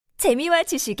재미와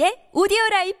지식의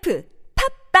오디오라이프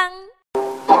팝빵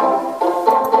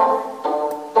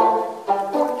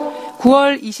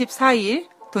 9월 24일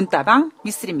돈다방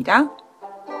미쓰리입니다.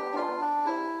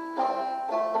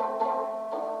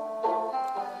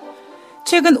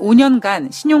 최근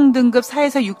 5년간 신용등급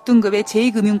 4에서 6등급의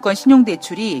제2금융권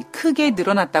신용대출이 크게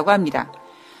늘어났다고 합니다.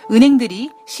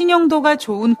 은행들이 신용도가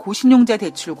좋은 고신용자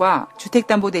대출과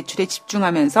주택담보대출에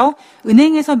집중하면서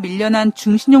은행에서 밀려난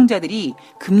중신용자들이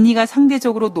금리가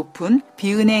상대적으로 높은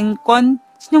비은행권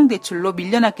신용대출로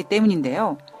밀려났기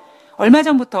때문인데요. 얼마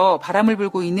전부터 바람을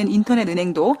불고 있는 인터넷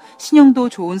은행도 신용도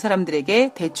좋은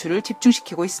사람들에게 대출을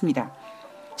집중시키고 있습니다.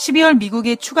 12월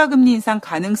미국의 추가금리 인상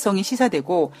가능성이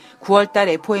시사되고 9월달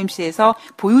FOMC에서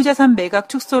보유자산 매각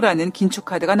축소라는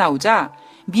긴축카드가 나오자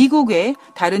미국의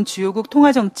다른 주요국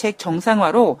통화정책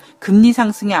정상화로 금리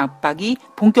상승의 압박이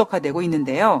본격화되고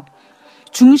있는데요.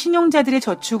 중신용자들의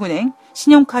저축은행,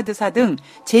 신용카드사 등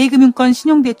제2금융권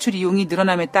신용대출 이용이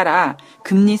늘어남에 따라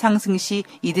금리 상승 시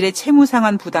이들의 채무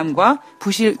상환 부담과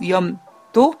부실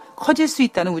위험도 커질 수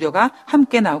있다는 우려가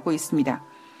함께 나오고 있습니다.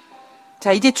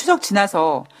 자, 이제 추석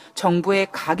지나서 정부의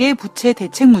가계부채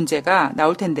대책 문제가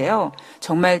나올 텐데요.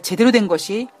 정말 제대로 된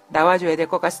것이 나와줘야 될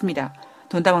것 같습니다.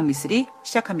 돈다방 미쓰리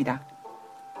시작합니다.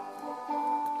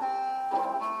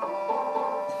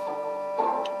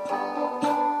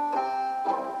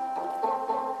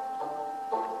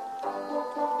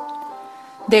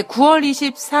 네, 9월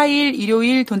 24일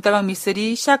일요일 돈다방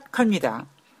미쓰리 시작합니다.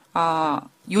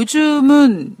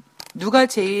 요즘은 누가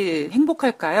제일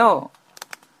행복할까요?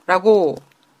 라고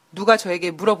누가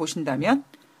저에게 물어보신다면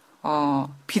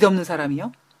빚 없는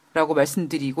사람이요? 라고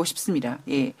말씀드리고 싶습니다.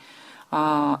 예.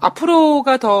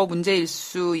 앞으로가 더 문제일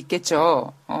수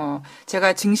있겠죠.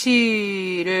 제가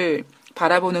증시를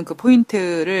바라보는 그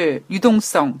포인트를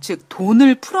유동성, 즉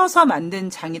돈을 풀어서 만든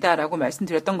장이다라고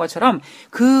말씀드렸던 것처럼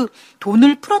그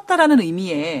돈을 풀었다라는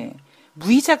의미의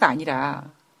무이자가 아니라,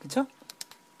 그렇죠?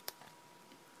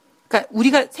 그러니까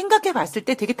우리가 생각해 봤을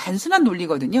때 되게 단순한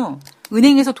논리거든요.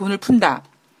 은행에서 돈을 푼다.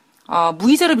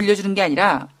 무이자로 빌려주는 게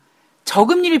아니라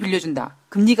저금리를 빌려준다.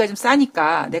 금리가 좀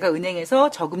싸니까 내가 은행에서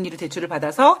저금리로 대출을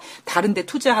받아서 다른 데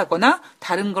투자하거나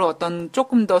다른 걸 어떤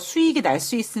조금 더 수익이 날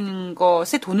수 있는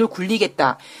것에 돈을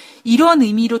굴리겠다. 이런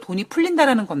의미로 돈이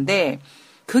풀린다라는 건데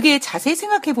그게 자세히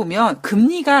생각해 보면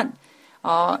금리가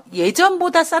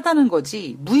예전보다 싸다는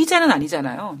거지 무이자는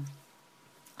아니잖아요.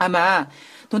 아마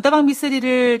돈다방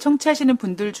미쓰리를 청취하시는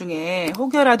분들 중에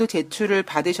혹여라도 대출을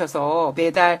받으셔서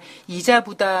매달 이자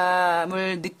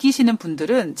부담을 느끼시는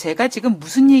분들은 제가 지금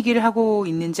무슨 얘기를 하고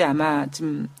있는지 아마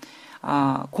좀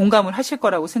공감을 하실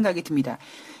거라고 생각이 듭니다.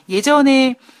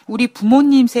 예전에 우리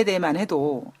부모님 세대만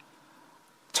해도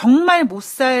정말 못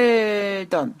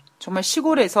살던, 정말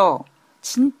시골에서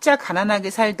진짜 가난하게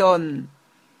살던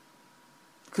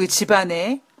그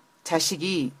집안의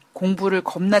자식이 공부를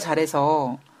겁나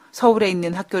잘해서 서울에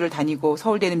있는 학교를 다니고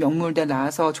서울대는 명문대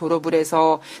나와서 졸업을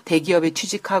해서 대기업에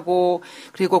취직하고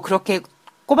그리고 그렇게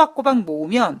꼬박꼬박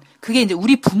모으면 그게 이제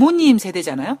우리 부모님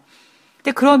세대잖아요.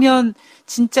 근데 그러면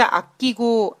진짜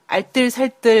아끼고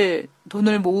알뜰살뜰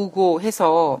돈을 모으고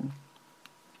해서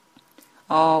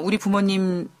우리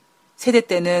부모님 세대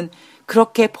때는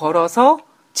그렇게 벌어서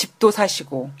집도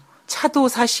사시고 차도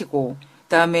사시고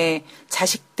그다음에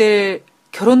자식들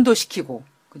결혼도 시키고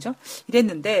그죠?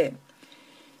 이랬는데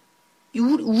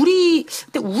우리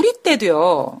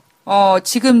때도요,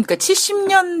 지금, 그러니까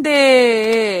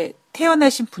 70년대에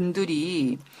태어나신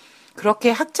분들이 그렇게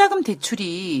학자금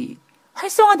대출이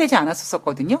활성화되지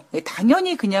않았었거든요.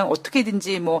 당연히 그냥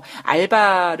어떻게든지 뭐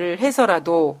알바를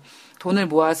해서라도 돈을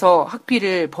모아서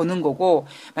학비를 버는 거고,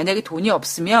 만약에 돈이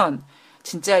없으면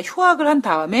진짜 휴학을 한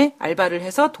다음에 알바를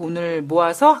해서 돈을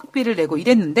모아서 학비를 내고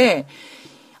이랬는데,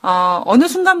 어느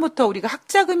순간부터 우리가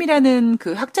학자금이라는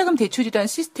그 학자금 대출이라는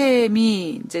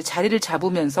시스템이 이제 자리를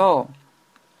잡으면서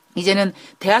이제는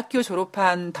대학교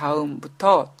졸업한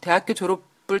다음부터 대학교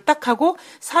졸업을 딱 하고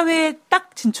사회에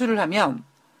딱 진출을 하면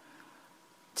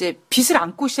이제 빚을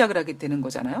안고 시작을 하게 되는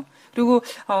거잖아요. 그리고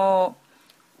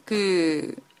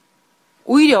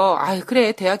오히려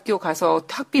그래 대학교 가서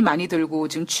학비 많이 들고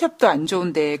지금 취업도 안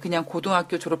좋은데 그냥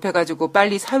고등학교 졸업해가지고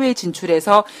빨리 사회에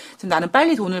진출해서 좀 나는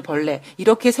빨리 돈을 벌래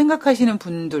이렇게 생각하시는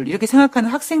분들 이렇게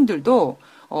생각하는 학생들도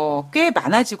꽤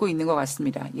많아지고 있는 것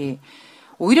같습니다. 예.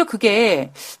 오히려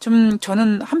그게 좀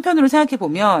저는 한편으로 생각해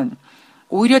보면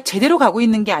오히려 제대로 가고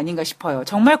있는 게 아닌가 싶어요.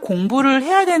 정말 공부를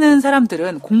해야 되는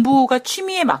사람들은 공부가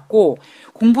취미에 맞고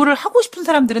공부를 하고 싶은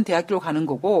사람들은 대학교로 가는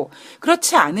거고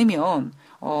그렇지 않으면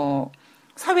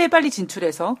사회에 빨리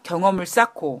진출해서 경험을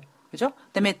쌓고 그죠?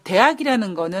 그다음에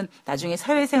대학이라는 거는 나중에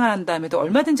사회생활한 다음에도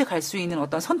얼마든지 갈 수 있는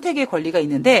어떤 선택의 권리가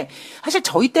있는데 사실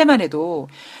저희 때만 해도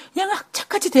그냥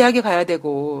착같이 대학에 가야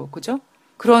되고 그죠?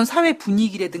 그런 사회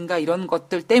분위기라든가 이런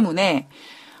것들 때문에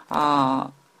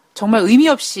정말 의미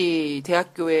없이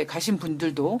대학교에 가신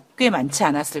분들도 꽤 많지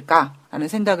않았을까라는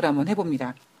생각을 한번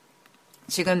해봅니다.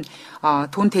 지금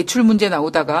돈 대출 문제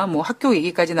나오다가 뭐 학교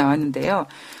얘기까지 나왔는데요.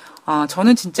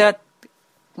 저는 진짜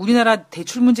우리나라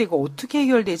대출 문제 이거 어떻게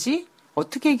해결되지?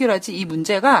 어떻게 해결하지? 이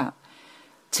문제가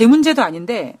제 문제도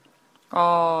아닌데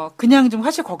그냥 좀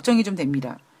사실 걱정이 좀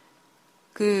됩니다.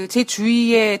 제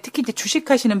주위에 특히 이제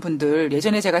주식하시는 분들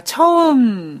예전에 제가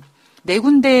처음 네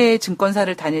군데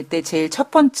증권사를 다닐 때 제일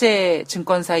첫 번째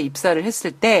증권사에 입사를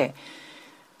했을 때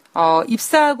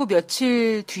입사하고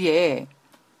며칠 뒤에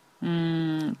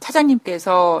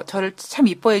차장님께서 저를 참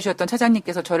이뻐해 주셨던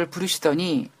차장님께서 저를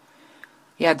부르시더니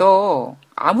야, 너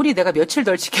아무리 내가 며칠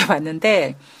널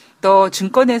지켜봤는데 너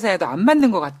증권회사에도 안 맞는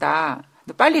것 같다.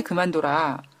 너 빨리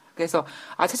그만둬라. 그래서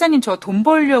차장님 저 돈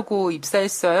벌려고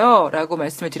입사했어요. 라고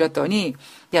말씀을 드렸더니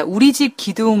야, 우리 집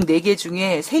기둥 4개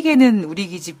중에 3개는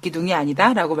우리 집 기둥이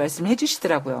아니다. 라고 말씀을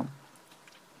해주시더라고요.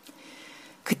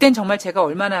 그땐 정말 제가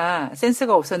얼마나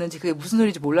센스가 없었는지 그게 무슨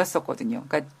소리인지 몰랐었거든요.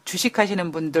 그러니까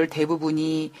주식하시는 분들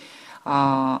대부분이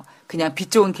그냥 빚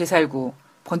좋은 개살구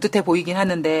번듯해 보이긴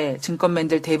하는데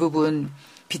증권맨들 대부분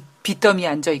빚더미에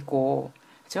앉아 있고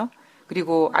그죠?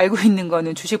 그리고 알고 있는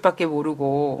거는 주식밖에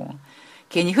모르고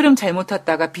괜히 흐름 잘못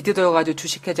탔다가 비드어가지고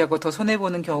주식해자고 더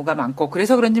손해보는 경우가 많고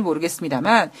그래서 그런지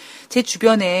모르겠습니다만 제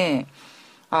주변에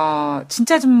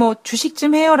진짜 좀 뭐 주식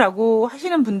좀 해요라고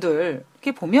하시는 분들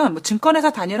이렇게 보면 뭐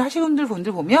증권회사 다니러 하시는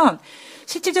분들 보면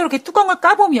실질적으로 이렇게 뚜껑을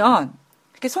까보면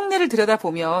이렇게 속내를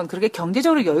들여다보면 그렇게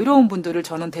경제적으로 여유로운 분들을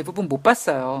저는 대부분 못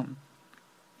봤어요.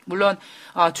 물론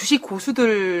주식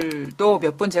고수들도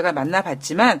몇 번 제가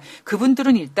만나봤지만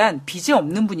그분들은 일단 빚이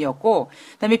없는 분이었고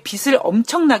그다음에 빚을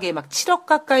엄청나게 막 7억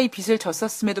가까이 빚을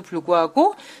졌었음에도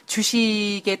불구하고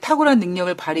주식의 탁월한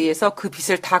능력을 발휘해서 그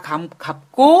빚을 다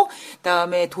갚고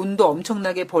그다음에 돈도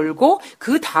엄청나게 벌고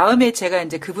그 다음에 제가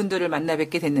이제 그분들을 만나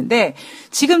뵙게 됐는데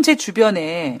지금 제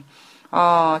주변에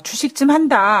주식 좀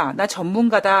한다 나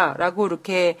전문가다라고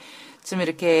이렇게 좀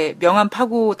이렇게 명함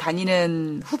파고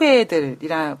다니는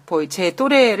후배들이나 제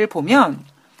또래를 보면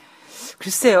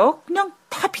글쎄요 그냥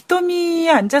다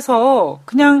빚더미에 앉아서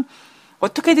그냥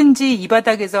어떻게든지 이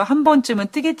바닥에서 한 번쯤은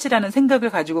뜨겠지라는 생각을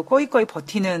가지고 꺼이꺼이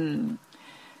버티는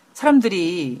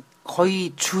사람들이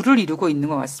거의 주를 이루고 있는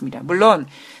것 같습니다. 물론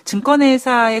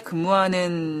증권회사에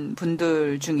근무하는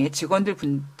분들 중에 직원들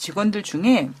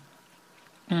중에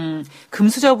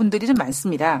금수저분들이 좀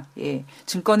많습니다. 예.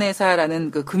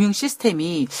 증권회사라는 그 금융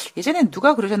시스템이 예전엔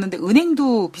누가 그러셨는데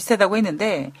은행도 비슷하다고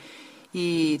했는데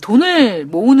이 돈을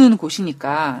모으는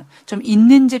곳이니까 좀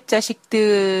있는 집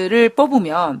자식들을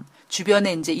뽑으면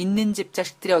주변에 이제 있는 집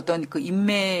자식들의 어떤 그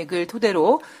인맥을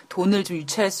토대로 돈을 좀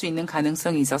유치할 수 있는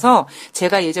가능성이 있어서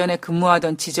제가 예전에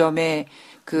근무하던 지점의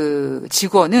그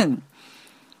직원은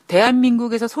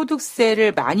대한민국에서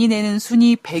소득세를 많이 내는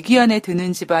순위 100위 안에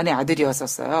드는 집안의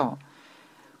아들이었었어요.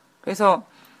 그래서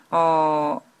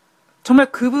정말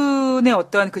그분의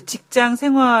어떤 그 직장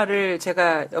생활을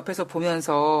제가 옆에서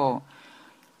보면서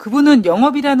그분은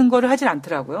영업이라는 거를 하질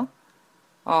않더라고요.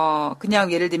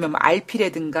 그냥 예를 들면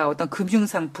RP라든가 어떤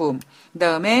금융상품,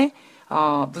 그다음에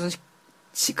무슨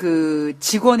그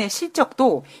직원의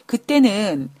실적도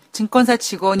그때는 증권사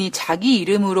직원이 자기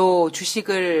이름으로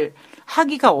주식을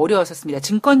하기가 어려웠었습니다.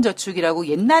 증권저축이라고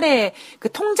옛날에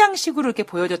그 통장식으로 이렇게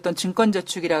보여줬던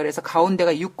증권저축이라 그래서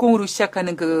가운데가 60으로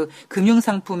시작하는 그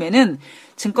금융상품에는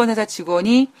증권회사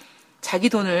직원이 자기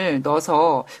돈을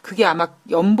넣어서 그게 아마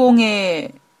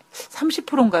연봉의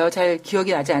 30%인가요? 잘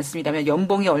기억이 나지 않습니다만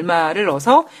연봉이 얼마를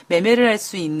넣어서 매매를 할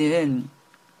수 있는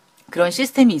그런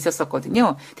시스템이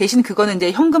있었었거든요. 대신 그거는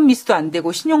이제 현금 미수도 안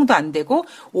되고 신용도 안 되고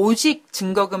오직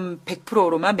증거금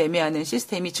 100%로만 매매하는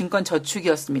시스템이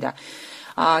증권저축이었습니다.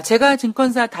 제가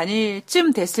증권사 다닐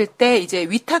쯤 됐을 때 이제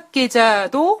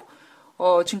위탁계좌도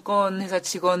증권회사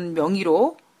직원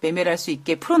명의로 매매를 할 수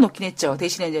있게 풀어놓긴 했죠.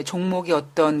 대신에 이제 종목의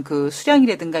어떤 그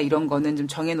수량이라든가 이런 거는 좀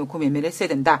정해놓고 매매를 했어야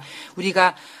된다.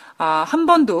 우리가 한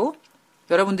번도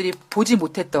여러분들이 보지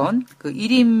못했던 그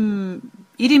 1인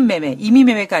매매, 임의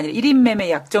매매가 아니라 1인 매매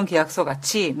약정 계약서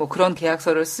같이 뭐 그런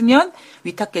계약서를 쓰면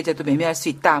위탁 계좌도 매매할 수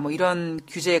있다. 뭐 이런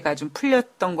규제가 좀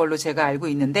풀렸던 걸로 제가 알고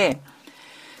있는데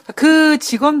그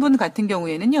직원분 같은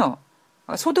경우에는요.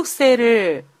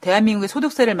 대한민국의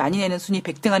소득세를 많이 내는 순위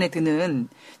 100등 안에 드는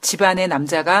집안의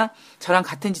남자가 저랑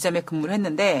같은 지점에 근무를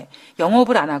했는데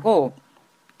영업을 안 하고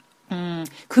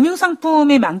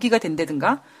금융상품의 만기가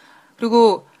된다든가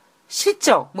그리고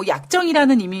실적, 뭐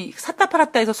약정이라는 이미 샀다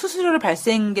팔았다 해서 수수료를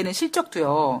발생되는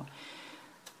실적도요.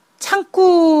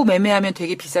 창구 매매하면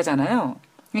되게 비싸잖아요.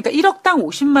 그러니까 1억당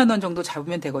 50만 원 정도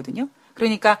잡으면 되거든요.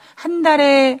 그러니까 한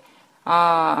달에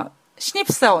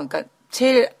신입사원, 그러니까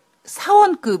제일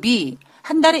사원급이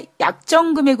한 달에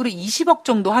약정 금액으로 20억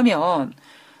정도 하면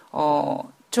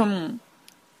좀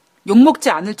욕먹지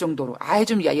않을 정도로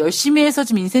좀 열심히 해서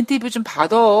좀 인센티브 좀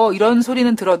받아 이런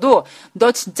소리는 들어도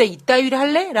너 진짜 이따위를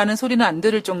할래? 라는 소리는 안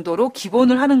들을 정도로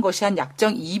기본을 하는 것이 한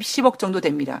약정 20억 정도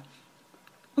됩니다.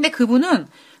 근데 그분은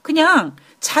그냥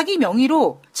자기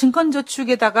명의로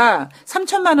증권저축에다가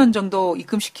 3천만 원 정도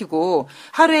입금시키고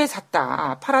하루에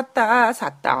샀다 팔았다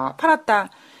샀다 팔았다,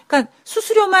 그러니까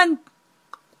수수료만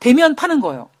되면 파는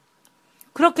거예요.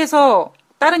 그렇게 해서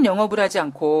다른 영업을 하지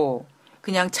않고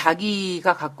그냥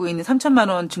자기가 갖고 있는 3천만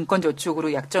원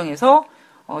증권저축으로 약정해서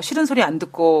싫은 소리 안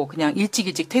듣고 그냥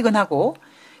일찍 퇴근하고,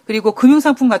 그리고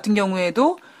금융상품 같은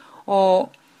경우에도 뭐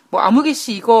아무개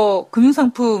씨 이거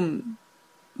금융상품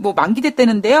뭐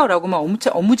만기됐다는데요? 라고 막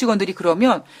업무 직원들이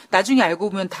그러면 나중에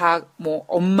알고 보면 다 뭐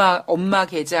엄마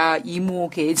계좌, 이모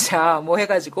계좌 뭐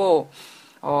해가지고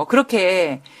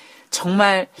그렇게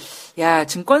정말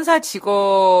증권사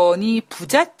직원이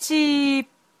부잣집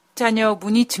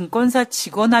자녀분이 증권사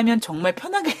직원 하면 정말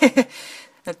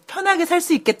편하게 살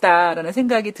수 있겠다라는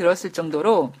생각이 들었을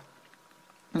정도로,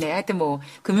 하여튼 뭐,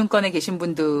 금융권에 계신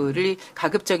분들이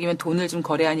가급적이면 돈을 좀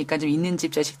거래하니까 좀 있는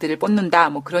집 자식들을 뽑는다,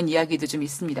 뭐 그런 이야기도 좀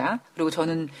있습니다. 그리고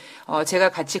저는, 제가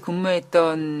같이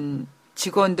근무했던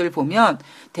직원들 보면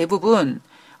대부분,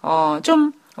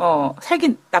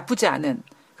 살긴 나쁘지 않은,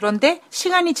 그런데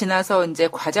시간이 지나서 이제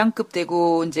과장급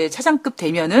되고 이제 차장급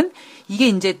되면은 이게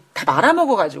이제 다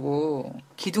말아먹어가지고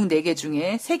기둥 4개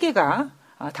중에 3개가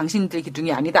당신들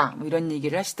기둥이 아니다. 뭐 이런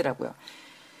얘기를 하시더라고요.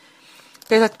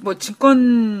 그래서 뭐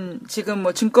지금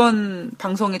뭐 증권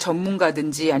방송의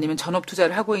전문가든지 아니면 전업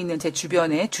투자를 하고 있는 제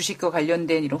주변에 주식과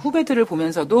관련된 이런 후배들을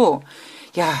보면서도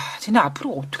쟤는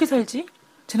앞으로 어떻게 살지?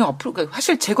 쟤는 앞으로,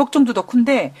 사실 제 걱정도 더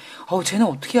큰데, 쟤는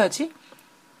어떻게 하지?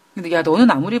 근데 너는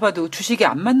아무리 봐도 주식에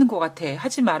안 맞는 것 같아.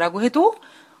 하지 마라고 해도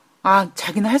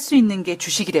자기는 할 수 있는 게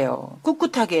주식이래요.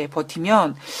 꿋꿋하게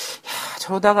버티면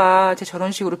저러다가 제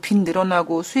저런 식으로 빚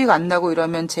늘어나고 수익 안 나고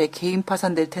이러면 제 개인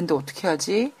파산 될 텐데 어떻게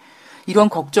하지? 이런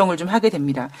걱정을 좀 하게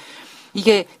됩니다.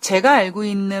 이게 제가 알고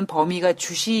있는 범위가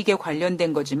주식에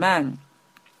관련된 거지만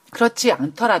그렇지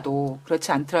않더라도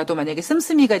만약에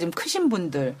씀씀이가 좀 크신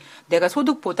분들, 내가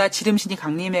소득보다 지름신이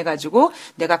강림해가지고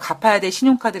내가 갚아야 될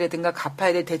신용카드라든가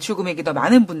갚아야 될 대출 금액이 더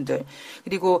많은 분들,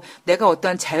 그리고 내가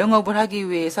어떠한 자영업을 하기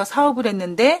위해서 사업을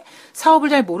했는데 사업을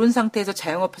잘 모르는 상태에서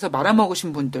자영업해서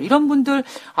말아먹으신 분들, 이런 분들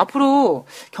앞으로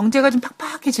경제가 좀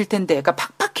팍팍해질 텐데, 그러니까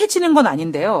팍팍해지는 건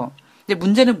아닌데요. 근데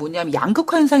문제는 뭐냐면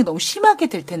양극화 현상이 너무 심하게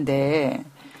될 텐데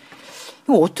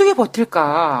어떻게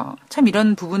버틸까? 참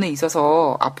이런 부분에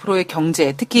있어서 앞으로의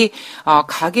경제, 특히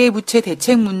가계부채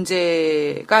대책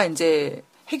문제가 이제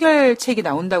해결책이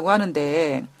나온다고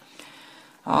하는데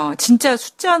진짜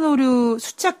숫자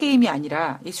게임이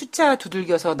아니라 이 숫자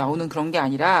두들겨서 나오는 그런 게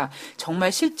아니라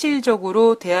정말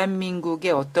실질적으로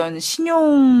대한민국의 어떤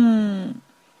신용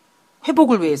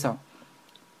회복을 위해서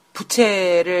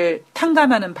부채를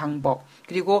탕감하는 방법,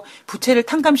 그리고 부채를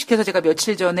탕감시켜서 제가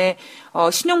며칠 전에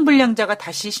신용불량자가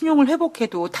다시 신용을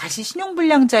회복해도 다시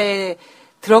신용불량자에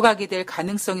들어가게 될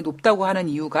가능성이 높다고 하는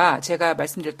이유가 제가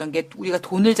말씀드렸던 게 우리가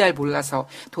돈을 잘 몰라서,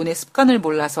 돈의 습관을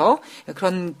몰라서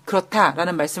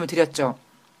그렇다라는 말씀을 드렸죠.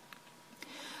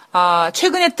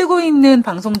 최근에 뜨고 있는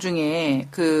방송 중에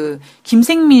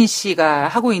김생민 씨가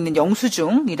하고 있는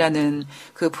영수증이라는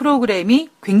그 프로그램이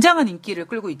굉장한 인기를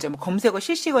끌고 있죠. 뭐 검색어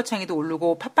실시거창에도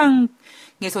오르고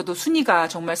팟빵에서도 순위가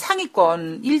정말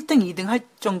상위권 1등, 2등 할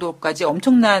정도까지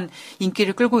엄청난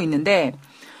인기를 끌고 있는데,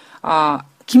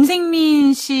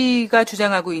 김생민 씨가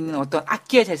주장하고 있는 어떤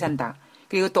아껴야 잘 산다.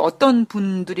 그리고 또 어떤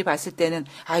분들이 봤을 때는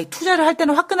투자를 할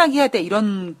때는 화끈하게 해야 돼,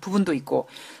 이런 부분도 있고,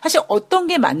 사실 어떤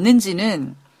게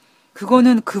맞는지는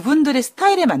그거는 그분들의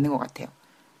스타일에 맞는 것 같아요.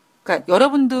 그러니까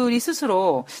여러분들이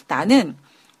스스로 나는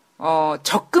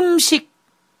적금식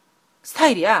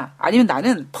스타일이야, 아니면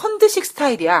나는 펀드식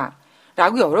스타일이야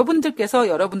라고 여러분들께서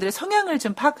여러분들의 성향을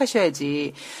좀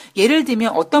파악하셔야지. 예를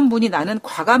들면 어떤 분이 나는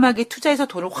과감하게 투자해서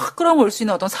돈을 확 끌어모을 수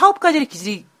있는 어떤 사업가들의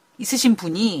기질이 있으신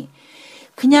분이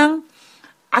그냥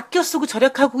아껴 쓰고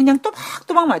절약하고 그냥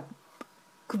또박또박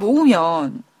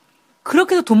모으면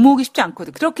그렇게 해서 돈 모으기 쉽지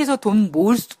않거든. 그렇게 해서 돈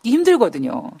모으기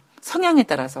힘들거든요. 성향에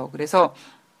따라서. 그래서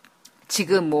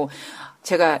지금 뭐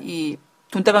제가 이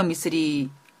돈다방 미쓰리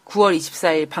 9월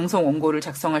 24일 방송 원고를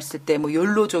작성했을 때 뭐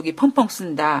욜로족이 펑펑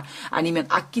쓴다, 아니면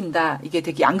아낀다, 이게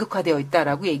되게 양극화되어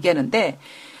있다라고 얘기하는데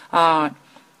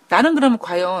나는 그러면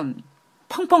과연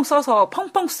펑펑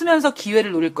쓰면서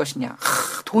기회를 노릴 것이냐.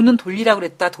 돈은 돌리라고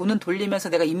그랬다. 돈은 돌리면서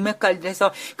내가 인맥 관리를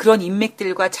해서 그런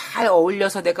인맥들과 잘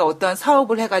어울려서 내가 어떠한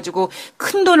사업을 해가지고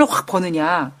큰 돈을 확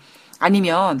버느냐.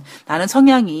 아니면 나는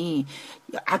성향이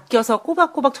아껴서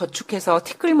꼬박꼬박 저축해서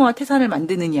티끌 모아 태산을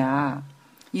만드느냐.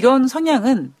 이런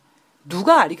성향은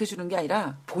누가 가르쳐주는 게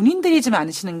아니라 본인들이 좀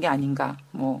아시는 게 아닌가.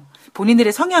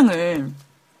 본인들의 성향을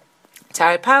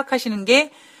잘 파악하시는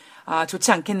게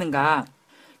좋지 않겠는가.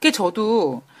 그게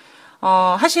저도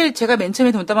사실 제가 맨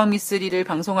처음에 돈다방 미쓰리를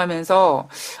방송하면서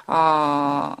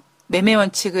매매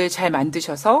원칙을 잘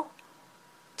만드셔서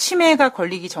치매가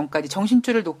걸리기 전까지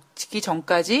정신줄을 놓기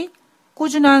전까지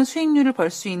꾸준한 수익률을 벌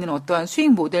수 있는 어떠한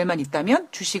수익 모델만 있다면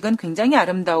주식은 굉장히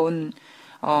아름다운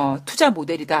투자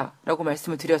모델이다라고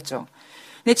말씀을 드렸죠.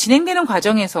 근데 진행되는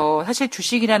과정에서 사실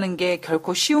주식이라는 게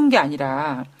결코 쉬운 게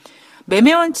아니라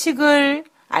매매 원칙을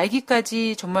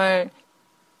알기까지 정말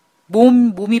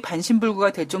몸이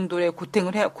반신불구가 될 정도의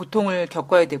고통을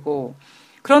겪어야 되고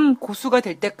그런 고수가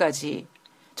될 때까지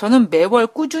저는 매월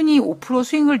꾸준히 5%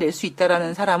 수익을 낼 수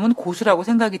있다라는 사람은 고수라고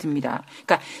생각이 듭니다.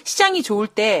 그러니까 시장이 좋을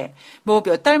때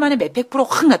몇 달 만에 몇백 프로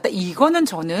확 났다. 이거는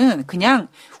저는 그냥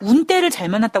운때를 잘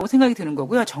만났다고 생각이 드는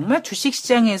거고요. 정말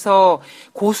주식시장에서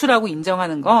고수라고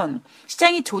인정하는 건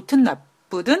시장이 좋든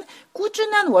나쁘든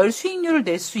꾸준한 월 수익률을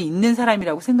낼 수 있는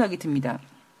사람이라고 생각이 듭니다.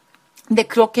 근데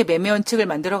그렇게 매매 원칙을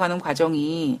만들어가는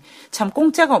과정이 참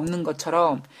공짜가 없는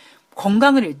것처럼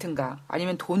건강을 잃든가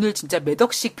아니면 돈을 진짜 몇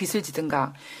억씩 빚을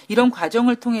지든가 이런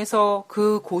과정을 통해서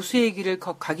그 고수의 길을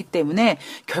가기 때문에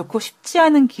결코 쉽지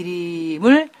않은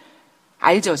길임을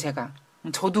알죠, 제가.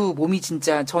 저도 몸이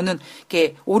진짜 저는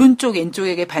이렇게 오른쪽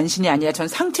왼쪽에게 반신이 아니라 전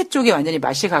상체 쪽에 완전히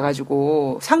맛이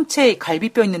가가지고 상체에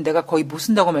갈비뼈 있는 데가 거의 못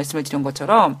쓴다고 말씀을 드린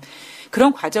것처럼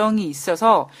그런 과정이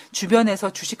있어서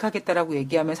주변에서 주식하겠다라고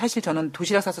얘기하면 사실 저는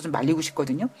도시락 싸서 좀 말리고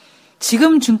싶거든요.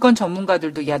 지금 증권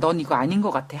전문가들도 야, 넌 이거 아닌 것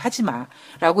같아. 하지 마.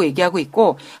 라고 얘기하고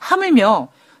있고 하물며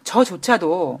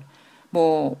저조차도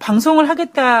방송을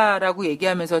하겠다라고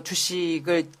얘기하면서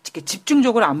주식을 이렇게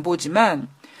집중적으로 안 보지만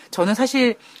저는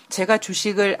사실 제가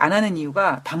주식을 안 하는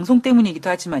이유가 방송 때문이기도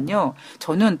하지만요.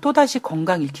 저는 또다시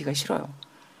건강 잃기가 싫어요.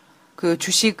 그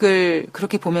주식을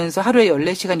그렇게 보면서 하루에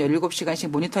 14시간, 17시간씩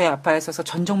모니터에 앞에 있어서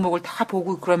전 종목을 다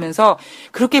보고 그러면서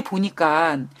그렇게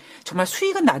보니까 정말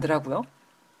수익은 나더라고요.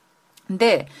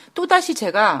 근데 또다시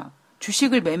제가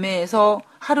주식을 매매해서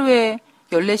하루에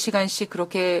 14시간씩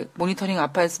그렇게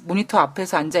모니터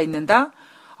앞에서 앉아 있는다?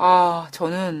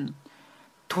 저는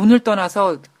돈을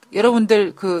떠나서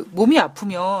여러분들 몸이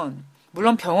아프면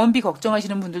물론 병원비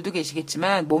걱정하시는 분들도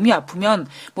계시겠지만 몸이 아프면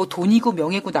돈이고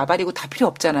명예고 나발이고 다 필요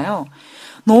없잖아요.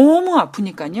 너무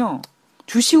아프니까요.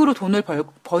 주식으로 돈을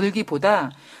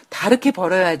벌기보다 다르게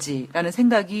벌어야지라는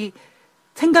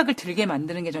생각을 들게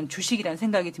만드는 게 전 주식이라는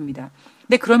생각이 듭니다.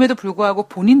 근데 그럼에도 불구하고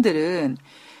본인들은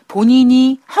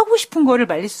본인이 하고 싶은 거를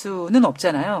말릴 수는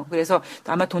없잖아요. 그래서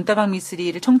아마 돈다방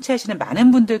미쓰리를 청취하시는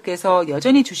많은 분들께서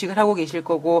여전히 주식을 하고 계실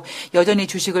거고 여전히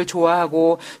주식을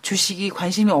좋아하고 주식이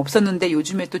관심이 없었는데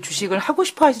요즘에 또 주식을 하고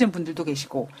싶어 하시는 분들도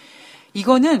계시고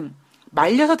이거는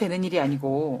말려서 되는 일이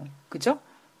아니고 그죠?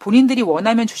 본인들이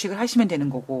원하면 주식을 하시면 되는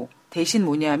거고 대신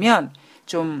뭐냐면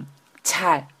좀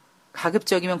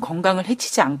가급적이면 건강을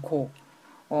해치지 않고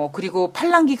그리고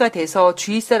팔랑귀가 돼서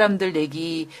주위 사람들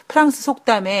내기 프랑스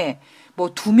속담에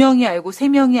 2명이 알고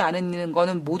 3명이 아는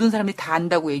거는 모든 사람들이 다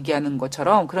안다고 얘기하는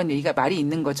것처럼 그런 말이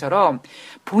있는 것처럼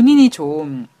본인이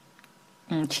좀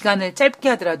기간을 짧게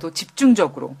하더라도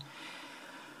집중적으로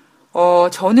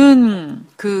저는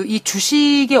이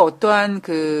주식의 어떠한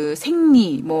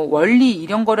생리, 원리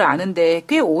이런 거를 아는데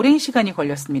꽤 오랜 시간이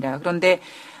걸렸습니다. 그런데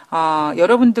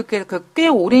여러분들께 꽤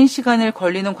오랜 시간을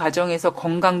걸리는 과정에서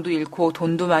건강도 잃고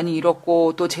돈도 많이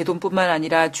잃었고 또 제 돈뿐만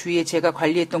아니라 주위에 제가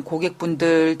관리했던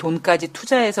고객분들 돈까지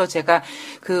투자해서 제가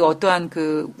어떠한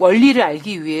원리를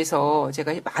알기 위해서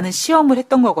제가 많은 시험을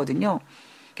했던 거거든요.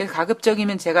 그래서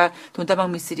가급적이면 제가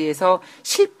돈다방 미쓰리에서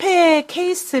실패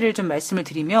케이스를 좀 말씀을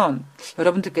드리면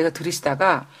여러분들께서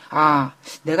들으시다가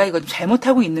내가 이거 좀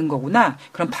잘못하고 있는 거구나.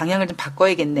 그럼 방향을 좀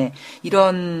바꿔야겠네.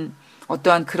 이런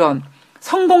어떠한 그런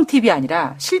성공 팁이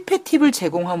아니라 실패 팁을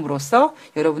제공함으로써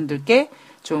여러분들께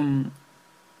좀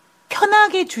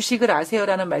편하게 주식을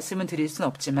아세요라는 말씀은 드릴 수는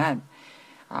없지만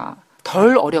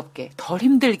덜 어렵게, 덜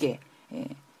힘들게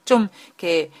좀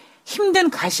이렇게 힘든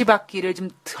가시밭길을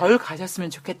좀 덜 가셨으면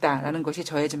좋겠다라는 것이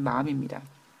저의 좀 마음입니다.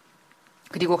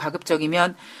 그리고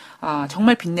가급적이면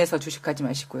정말 빚내서 주식하지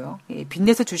마시고요.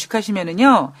 빚내서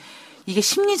주식하시면은요 이게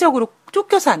심리적으로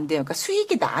쫓겨서 안 돼요. 그러니까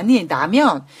수익이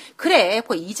나면 그래,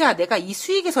 뭐 이자 내가 이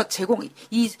수익에서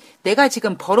내가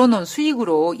지금 벌어놓은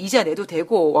수익으로 이자 내도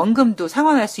되고 원금도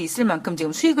상환할 수 있을 만큼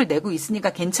지금 수익을 내고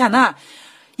있으니까 괜찮아.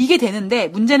 이게 되는데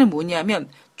문제는 뭐냐면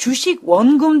주식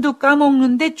원금도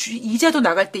까먹는데 이자도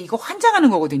나갈 때 이거 환장하는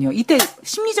거거든요. 이때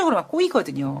심리적으로 막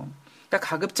꼬이거든요. 그러니까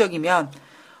가급적이면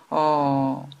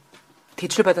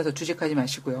대출받아서 주식하지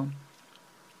마시고요.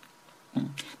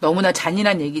 너무나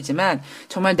잔인한 얘기지만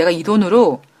정말 내가 이 돈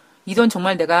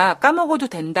정말 내가 까먹어도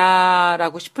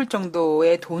된다라고 싶을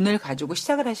정도의 돈을 가지고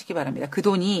시작을 하시기 바랍니다. 그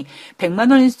돈이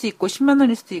 100만 원일 수도 있고 10만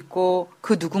원일 수도 있고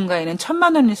그 누군가에는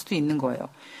 1000만 원일 수도 있는 거예요.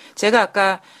 제가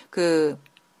아까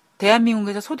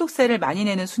대한민국에서 소득세를 많이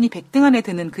내는 순위 100등 안에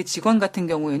드는 그 직원 같은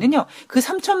경우에는요, 그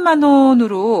 3천만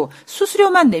원으로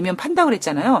수수료만 내면 판다고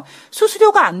그랬잖아요.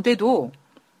 수수료가 안 돼도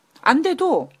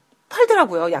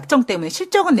팔더라고요. 약정 때문에.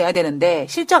 실적은 내야 되는데,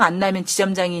 실적 안 나면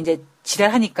지점장이 이제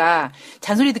지랄하니까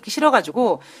잔소리 듣기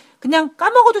싫어가지고, 그냥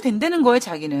까먹어도 된다는 거예요,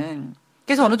 자기는.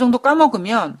 그래서 어느 정도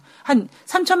까먹으면, 한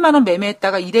 3천만 원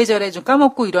매매했다가 이래저래 좀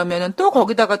까먹고 이러면은 또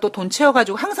거기다가 또 돈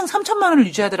채워가지고 항상 3천만 원을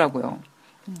유지하더라고요.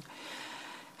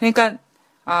 그러니까,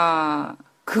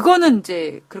 그거는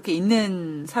이제 그렇게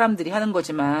있는 사람들이 하는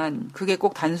거지만 그게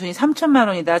꼭 단순히 3천만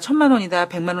원이다, 1000만 원이다,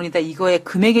 100만 원이다 이거의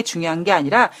금액이 중요한 게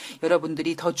아니라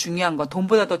여러분들이 더 중요한 건,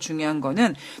 돈보다 더 중요한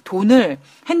거는 돈을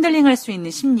핸들링할 수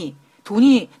있는 심리,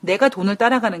 내가 돈을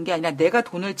따라가는 게 아니라 내가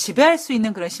돈을 지배할 수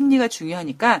있는 그런 심리가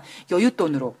중요하니까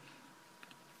여윳돈으로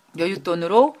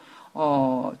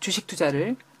주식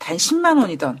투자를 단 10만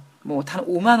원이든 뭐 단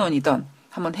 5만 원이든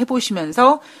한번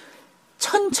해보시면서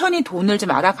천천히 돈을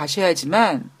좀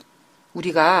알아가셔야지만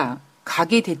우리가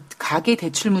가계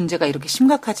대출 문제가 이렇게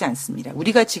심각하지 않습니다.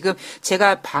 우리가 지금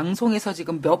제가 방송에서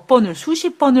지금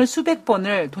수십 번을 수백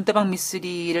번을 돈다방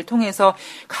미쓰리를 통해서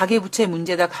가계부채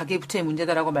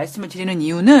문제다라고 말씀을 드리는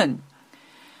이유는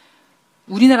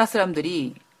우리나라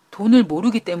사람들이 돈을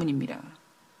모르기 때문입니다.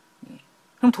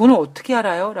 그럼 돈을 어떻게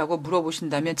알아요? 라고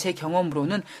물어보신다면 제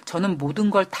경험으로는 저는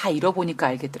모든 걸 다 잃어보니까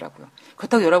알겠더라고요.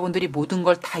 그렇다고 여러분들이 모든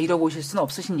걸 다 잃어보실 수는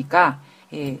없으시니까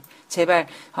제발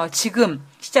지금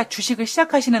주식을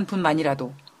시작하시는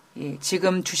분만이라도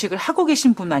지금 주식을 하고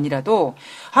계신 분만이라도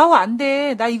안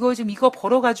돼. 나 이거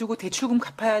벌어가지고 대출금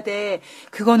갚아야 돼.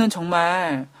 그거는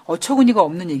정말 어처구니가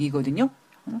없는 얘기거든요.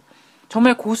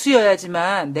 정말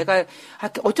고수여야지만 내가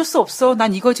어쩔 수 없어.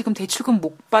 난 이거 지금 대출금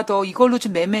못 받아. 이걸로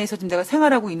좀 매매해서 지금 내가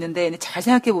생활하고 있는데 잘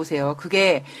생각해 보세요.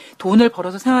 그게 돈을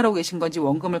벌어서 생활하고 계신 건지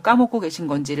원금을 까먹고 계신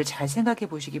건지를 잘 생각해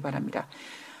보시기 바랍니다.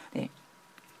 네.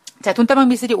 자, 돈다방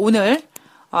미쓰리 오늘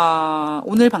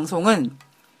방송은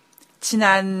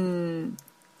지난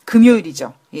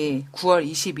금요일이죠. 9월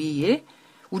 22일.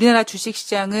 우리나라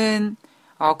주식시장은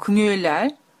금요일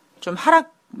날 좀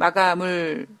하락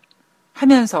마감을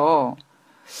하면서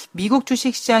미국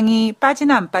주식시장이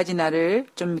빠지나 안 빠지나를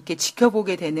좀 이렇게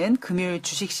지켜보게 되는 금요일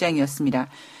주식시장이었습니다.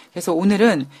 그래서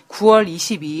오늘은 9월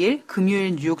 22일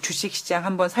금요일 뉴욕 주식시장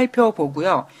한번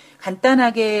살펴보고요.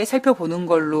 간단하게 살펴보는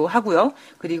걸로 하고요.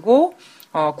 그리고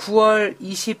 9월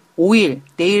 25일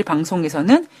내일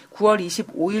방송에서는 9월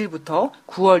 25일부터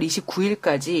 9월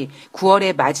 29일까지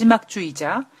 9월의 마지막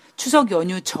주이자 추석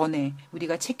연휴 전에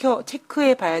우리가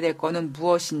체크해 봐야 될 거는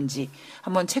무엇인지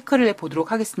한번 체크를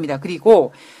해보도록 하겠습니다.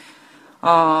 그리고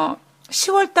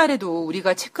 10월 달에도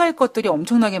우리가 체크할 것들이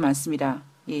엄청나게 많습니다.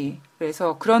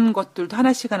 그래서 그런 것들도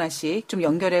하나씩 좀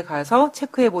연결해 가서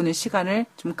체크해 보는 시간을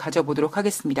좀 가져보도록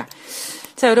하겠습니다.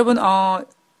 자, 여러분 9월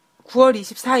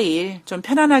 24일 좀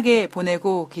편안하게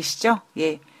보내고 계시죠?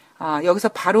 여기서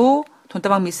바로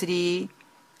돈다방 미쓰리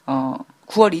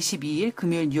 9월 22일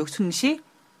금요일 뉴욕 증시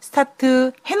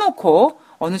스타트 해놓고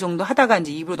어느 정도 하다가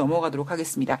이제 2부로 넘어가도록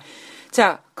하겠습니다.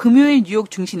 자, 금요일 뉴욕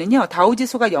증시는요,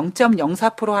 다우지수가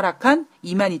 0.04% 하락한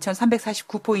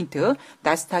 22,349포인트,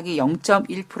 나스닥이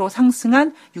 0.1%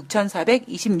 상승한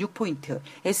 6,426포인트,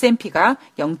 S&P가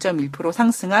 0.1%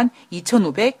 상승한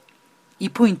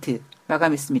 2,502포인트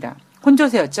마감했습니다.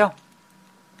 혼조세였죠?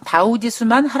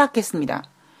 다우지수만 하락했습니다.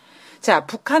 자,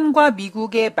 북한과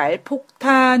미국의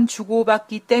말폭탄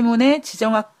주고받기 때문에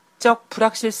지정학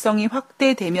불확실성이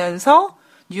확대되면서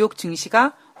뉴욕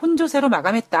증시가 혼조세로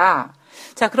마감했다.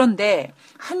 자, 그런데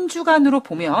한 주간으로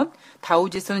보면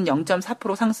다우지수는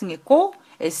 0.4% 상승했고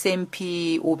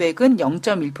S&P 500은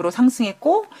 0.1%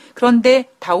 상승했고, 그런데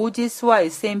다우지수와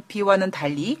S&P와는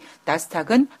달리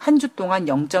나스닥은 한 주 동안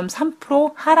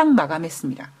 0.3% 하락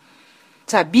마감했습니다.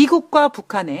 자, 미국과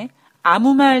북한의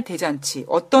아무 말 대잔치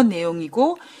어떤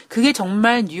내용이고 그게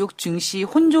정말 뉴욕 증시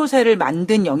혼조세를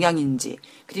만든 영향인지,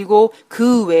 그리고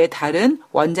그 외에 다른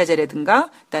원자재라든가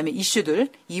그다음에 이슈들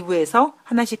 2부에서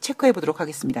하나씩 체크해 보도록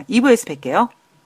하겠습니다. 2부에서 뵐게요.